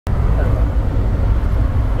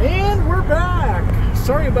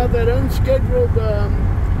sorry about that unscheduled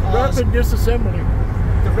rapid disassembly.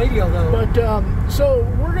 The radio, though. But so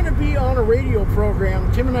we're going to be on a radio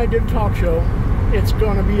program. Tim and I did a talk show. It's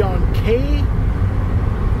going to be on KYBN,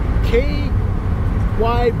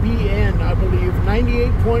 I believe,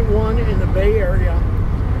 98.1 in the Bay Area.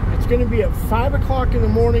 It's going to be at 5 o'clock in the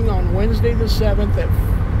morning on Wednesday the 7th,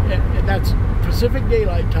 and that's Pacific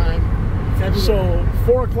Daylight Time. So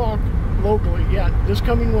 4 o'clock locally, yeah, this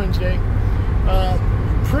coming Wednesday.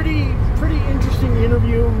 Pretty interesting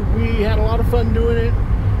interview. We had a lot of fun doing it.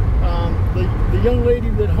 The young lady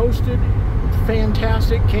that hosted,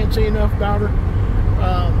 fantastic. Can't say enough about her.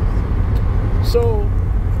 So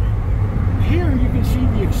here you can see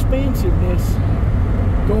the expansiveness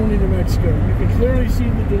going into Mexico. You can clearly see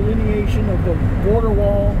the delineation of the border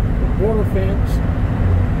wall, the border fence.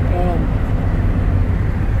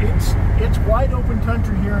 It's wide open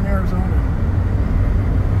country here in Arizona.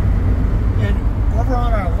 And over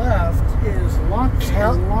on our left is lots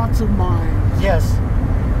and lots of mines. Yes.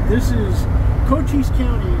 This is S.G.O.C.C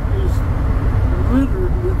County is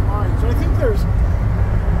littered with mines. I think there's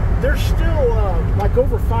still like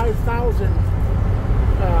over 5,000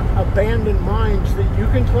 abandoned mines that you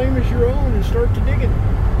can claim as your own and start to dig in.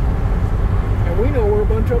 And we know where a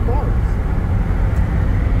bunch of them are.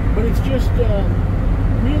 But it's just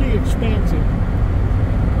really expansive.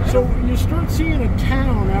 So you start seeing a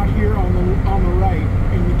town out here on the right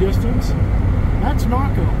in the distance. That's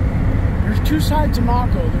Naco. There's two sides of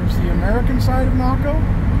Naco. There's the American side of Naco,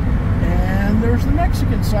 and there's the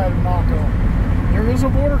Mexican side of Naco. There is a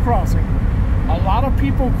border crossing. A lot of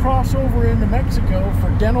people cross over into Mexico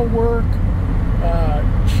for dental work,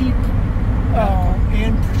 cheap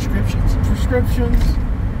and prescriptions.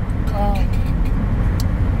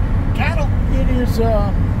 Cattle.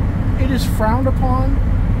 It is frowned upon,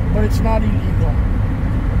 but it's not illegal.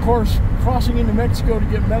 Of course, crossing into Mexico to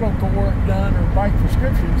get medical work done or buy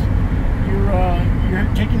prescriptions, you're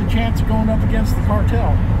taking a chance of going up against the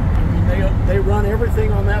cartel. I mean, they run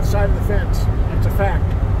everything on that side of the fence. It's a fact.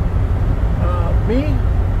 Me,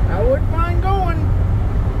 I wouldn't mind going.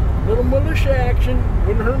 A little militia action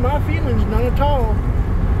wouldn't hurt my feelings, none at all.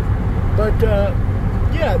 But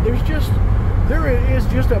yeah, there is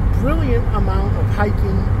just a brilliant amount of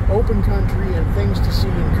hiking, open country, and things to see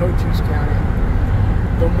in S.G.O.C.C County.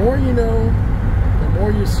 The more you know, the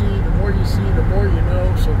more you see, the more you see, the more you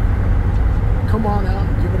know. So come on out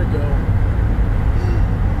and give it a go.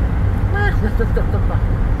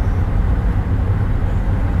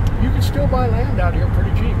 You can still buy land out here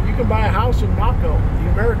pretty cheap. You can buy a house in Naco, the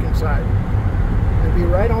American side. It'd be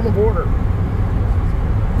right on the border.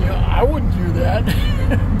 You know, I wouldn't do that,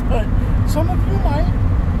 but some of you might.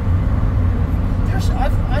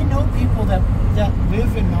 I know people that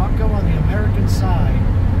live in Naco on the American side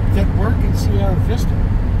that work in Sierra Vista,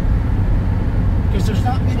 because there's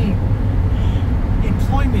not many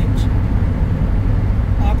employment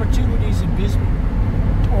opportunities in Bisbee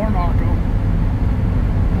or Naco.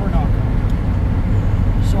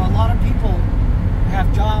 So a lot of people have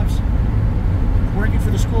jobs working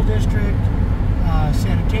for the school district,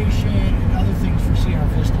 sanitation, and other things for Sierra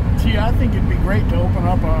Vista. See, I think it'd be great to open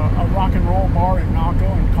up a rock and roll bar in Naco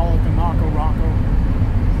and call it the Naco Rocco.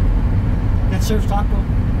 That serves taco?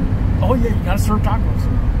 Oh yeah, you gotta serve tacos.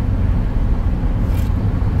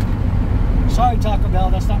 Sorry, Taco Bell,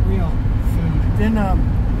 that's not real food. Then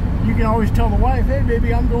you can always tell the wife, "Hey,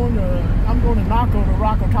 baby, I'm going to Naco to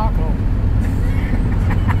Rocco Taco."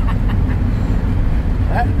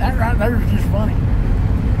 that right there is just funny.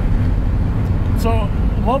 So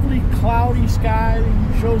lovely cloudy sky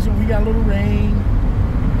shows that we got a little rain.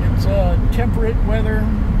 It's temperate weather.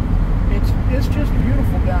 It's just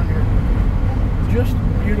beautiful down here. Just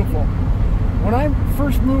beautiful. When I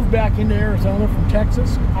first moved back into Arizona from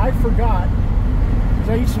Texas, I forgot, because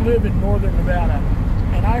I used to live in northern Nevada,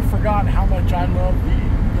 and I forgot how much I love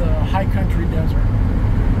the high country desert.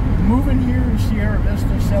 Moving here to Sierra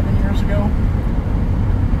Vista 7 years ago,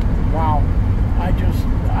 wow. I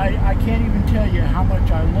can't even tell you how much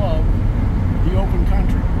I love the open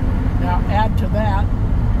country. Now add to that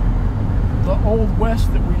the old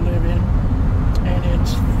west that we live in, and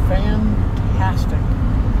it's fantastic.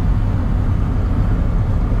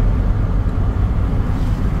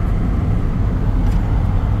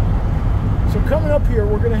 So coming up here,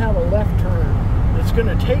 we're going to have a left turn. It's going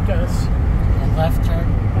to take us... A left turn?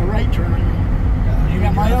 A right turn, I mean. Yeah, you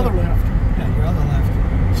got my other left. Yeah, your other left.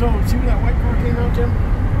 So, see where that white car came out, Tim?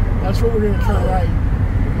 That's where we're going to turn right.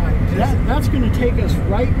 That's going to take us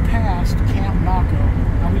right past Camp Naco.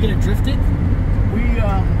 Are we going to drift it?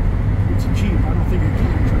 It's a Jeep. I don't think it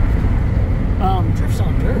can drift. Drifts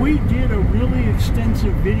on dirt. We we did a really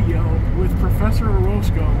extensive video with Professor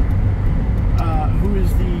Orozco, who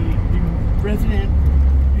is the resident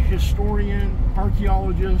historian,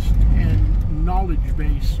 archaeologist, and knowledge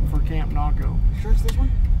base for Camp Naco. Sure it's this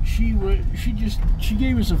one? She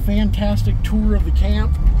gave us a fantastic tour of the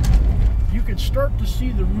camp. You could start to see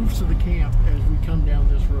the roofs of the camp as we come down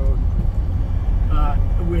this road,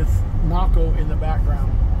 with Naco in the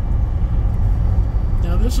background.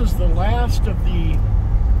 Now this is the last of the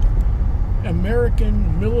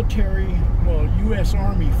American military, well, U.S.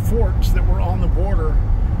 Army forts that were on the border.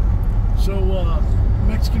 So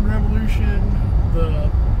Mexican Revolution, the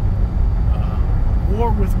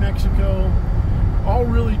war with Mexico, all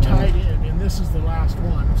really tied in, and this is the last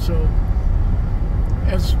one. So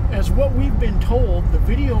as what we've been told, the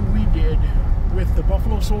video we did with the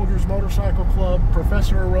Buffalo Soldiers Motorcycle Club,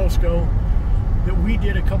 Professor Orozco, that we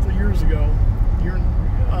did a couple of years ago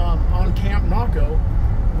on Camp Naco,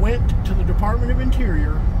 went to the Department of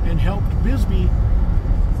Interior and helped Bisbee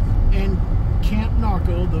and Camp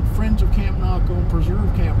Naco, the Friends of Camp Naco and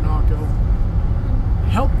Preserve Camp Naco,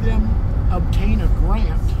 helped them obtain a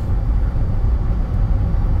grant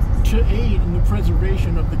to aid in the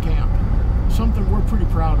preservation of the camp. Something we're pretty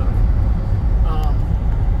proud of.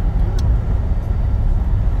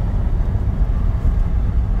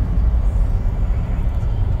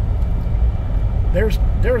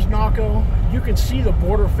 There's Naco. You can see the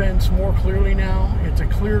border fence more clearly now. It's a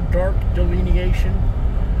clear, dark delineation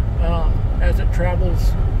as it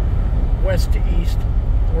travels west to east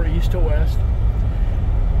or east to west.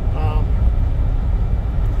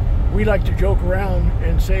 We like to joke around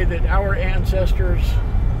and say that our ancestors,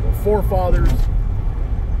 forefathers,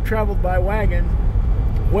 traveled by wagon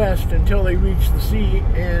west until they reached the sea,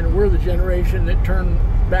 and we're the generation that turned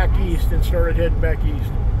back east and started heading back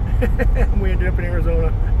east. We ended up in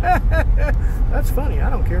Arizona. That's funny.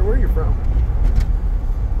 I don't care where you're from.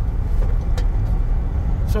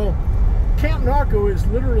 So, Camp Naco is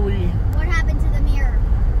literally... What happened to the mirror?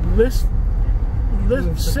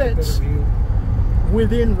 Sits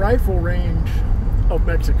within rifle range of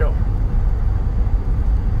Mexico,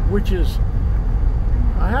 which is,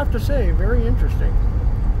 I have to say, very interesting.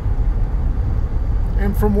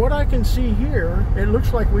 And from what I can see here, it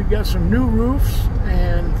looks like we've got some new roofs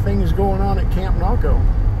and things going on at Camp Naco.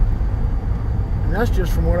 And that's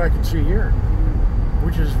just from what I can see here,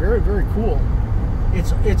 which is very, very cool.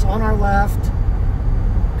 It's on our left,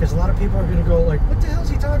 because a lot of people are going to go like, what the hell is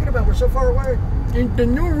he talking about? We're so far away. And the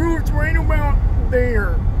new roof's right about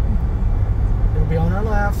there. It'll be on our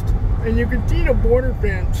left. And you can see the border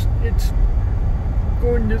fence. It's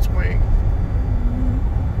going this way.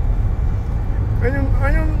 I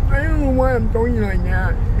don't know why I'm going like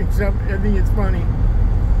that, except I think it's funny.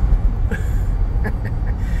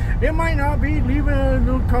 It might not be. Leave a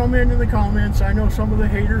little comment in the comments. I know some of the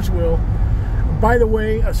haters will. By the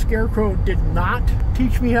way, a scarecrow did not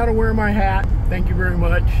teach me how to wear my hat. Thank you very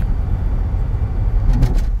much.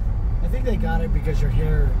 I think they got it because your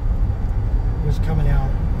hair was coming out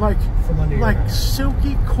from under your hair.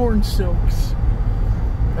 Silky corn silks.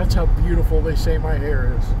 That's how beautiful they say my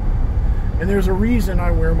hair is. And there's a reason I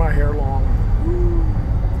wear my hair long.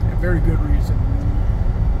 A very good reason.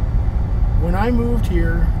 When I moved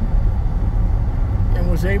here and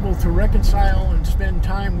was able to reconcile and spend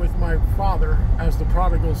time with my father as the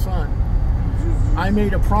prodigal son, I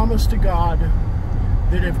made a promise to God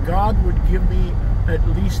that if God would give me at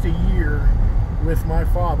least a year with my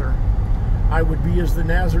father, I would be as the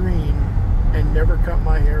Nazarene and never cut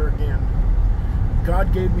my hair again.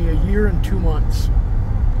 God gave me a year and 2 months.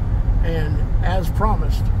 And as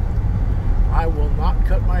promised, I will not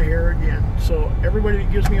cut my hair again. So everybody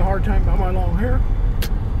that gives me a hard time about my long hair,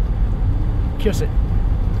 kiss it.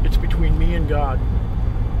 It's between me and God.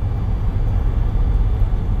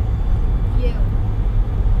 You.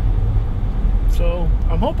 So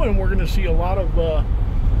I'm hoping we're going to see a lot of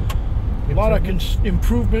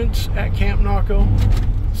improvements at Camp Naco.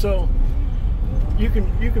 So you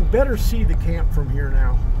can better see the camp from here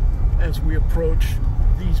now as we approach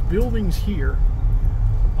these buildings here.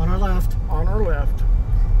 On our left,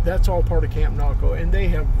 that's all part of Camp Naco, and they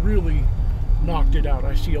have really knocked it out.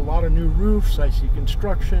 I see a lot of new roofs, I see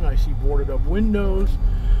construction, I see boarded up windows,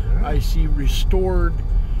 I see restored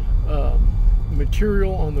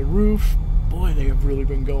material on the roof. Boy, they have really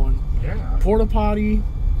been going. Yeah. Porta potty,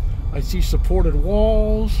 I see supported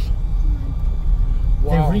walls.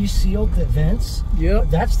 Wow. They resealed the vents. Yep.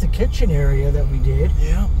 That's the kitchen area that we did.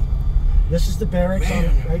 Yeah. This is the barracks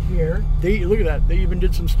right here. Look at that. They even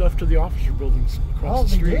did some stuff to the officer buildings across the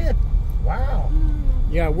street. Oh, they did. Wow.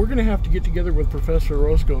 Yeah, we're going to have to get together with Professor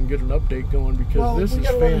Orozco and get an update going because this is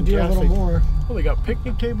fantastic. Do a little more. Well, they got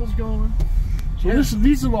picnic tables going. So Yeah.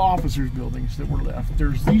 these are the officers' buildings that were left.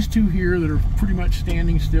 There's these two here that are pretty much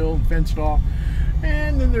standing still, fenced off.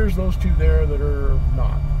 And then there's those two there that are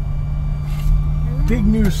not. Big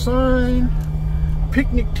new sign,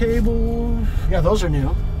 picnic tables. Yeah, those are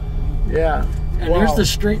new. Yeah. And there's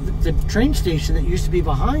the train station that used to be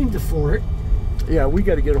behind the fort. Yeah, we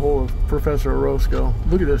got to get a hold of Professor Orozco.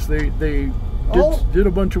 Look at this. They did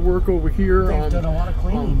a bunch of work over here. They've done a lot of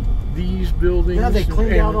cleaning. On these buildings. Yeah, they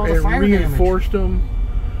cleaned out all the fire reinforced them.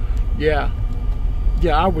 Yeah.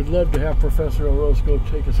 Yeah, I would love to have Professor Orozco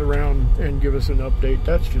take us around and give us an update.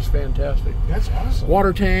 That's just fantastic. That's awesome.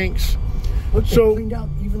 Water tanks. Look, they cleaned out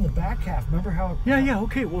even the back half. Remember how? Yeah,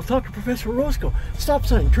 okay. We'll talk to Professor Orozco. Stop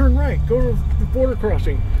sign, turn right, go to the border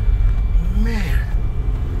crossing. Man.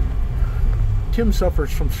 Tim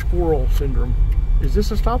suffers from squirrel syndrome. Is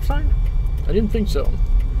this a stop sign? I didn't think so.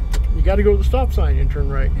 You got to go to the stop sign and turn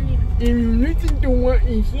right. If you listen to what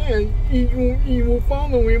he says, you will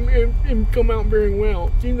follow him and come out very well.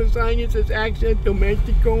 See the sign? It says Access to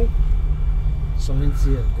Mexico.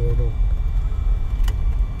 Silencia, Gordo.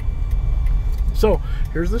 So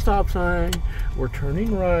here's the stop sign. We're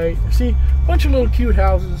turning right. See, a bunch of little cute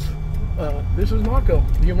houses. This is Naco,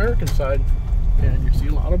 the American side. And you see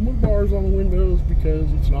a lot of them with bars on the windows because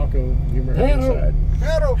it's Naco, the American side.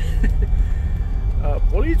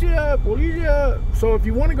 Policia. So if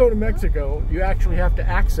you want to go to Mexico, you actually have to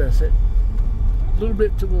access it a little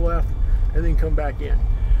bit to the left and then come back in.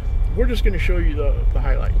 We're just going to show you the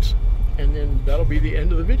highlights. And then that'll be the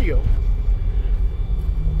end of the video.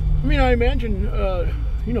 I mean, I imagine,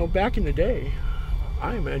 you know, back in the day,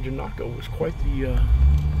 I imagine Naco was quite the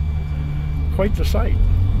sight.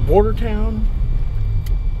 Border town.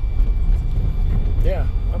 Yeah,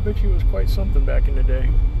 I bet you it was quite something back in the day.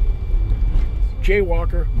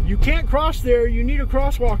 Jaywalker. You can't cross there. You need a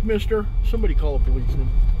crosswalk, mister. Somebody call a policeman.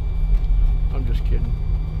 I'm just kidding.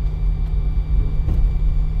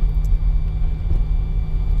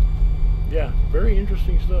 Yeah, very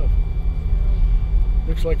interesting stuff.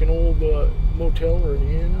 Looks like an old motel or an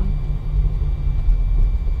inn.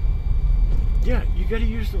 Yeah, you got to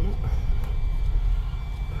use the...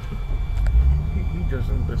 He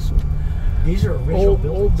doesn't listen. These are original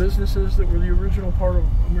old businesses that were the original part of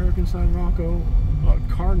American sign Naco.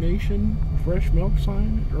 Carnation, fresh milk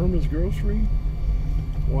sign, Irma's Grocery.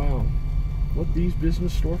 Wow. What these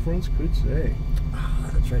business storefronts could say.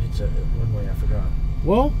 That's right, it's a one-way, I forgot.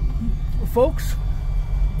 Well, folks,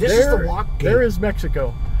 this is the walk gate. There is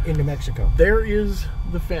Mexico. Into Mexico. There is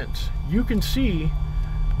the fence. You can see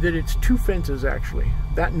that it's two fences actually.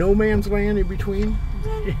 That no man's land in between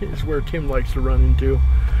is where Tim likes to run into.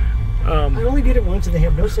 I only did it once and they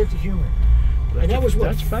have no sense of humor. And that was what,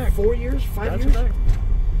 that's fact. 4 years? 5 years? Fact.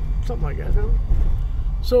 Something like that.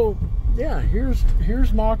 So, yeah, here's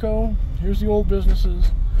Naco. Here's the old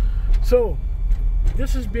businesses. So,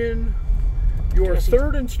 this has been your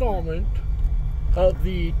third installment of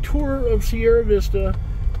the tour of Sierra Vista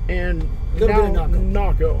and now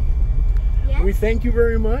Naco. Yes. We thank you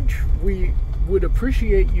very much. We would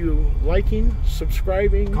appreciate you liking,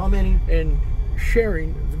 subscribing, commenting, and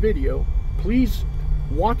sharing the video. Please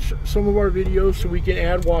watch some of our videos so we can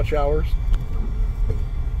add watch hours.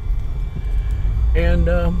 And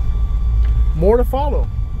more to follow.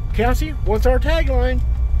 Cassie, what's our tagline?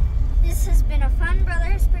 This has been a Fun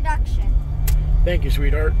Brothers production. Thank you,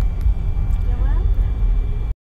 sweetheart.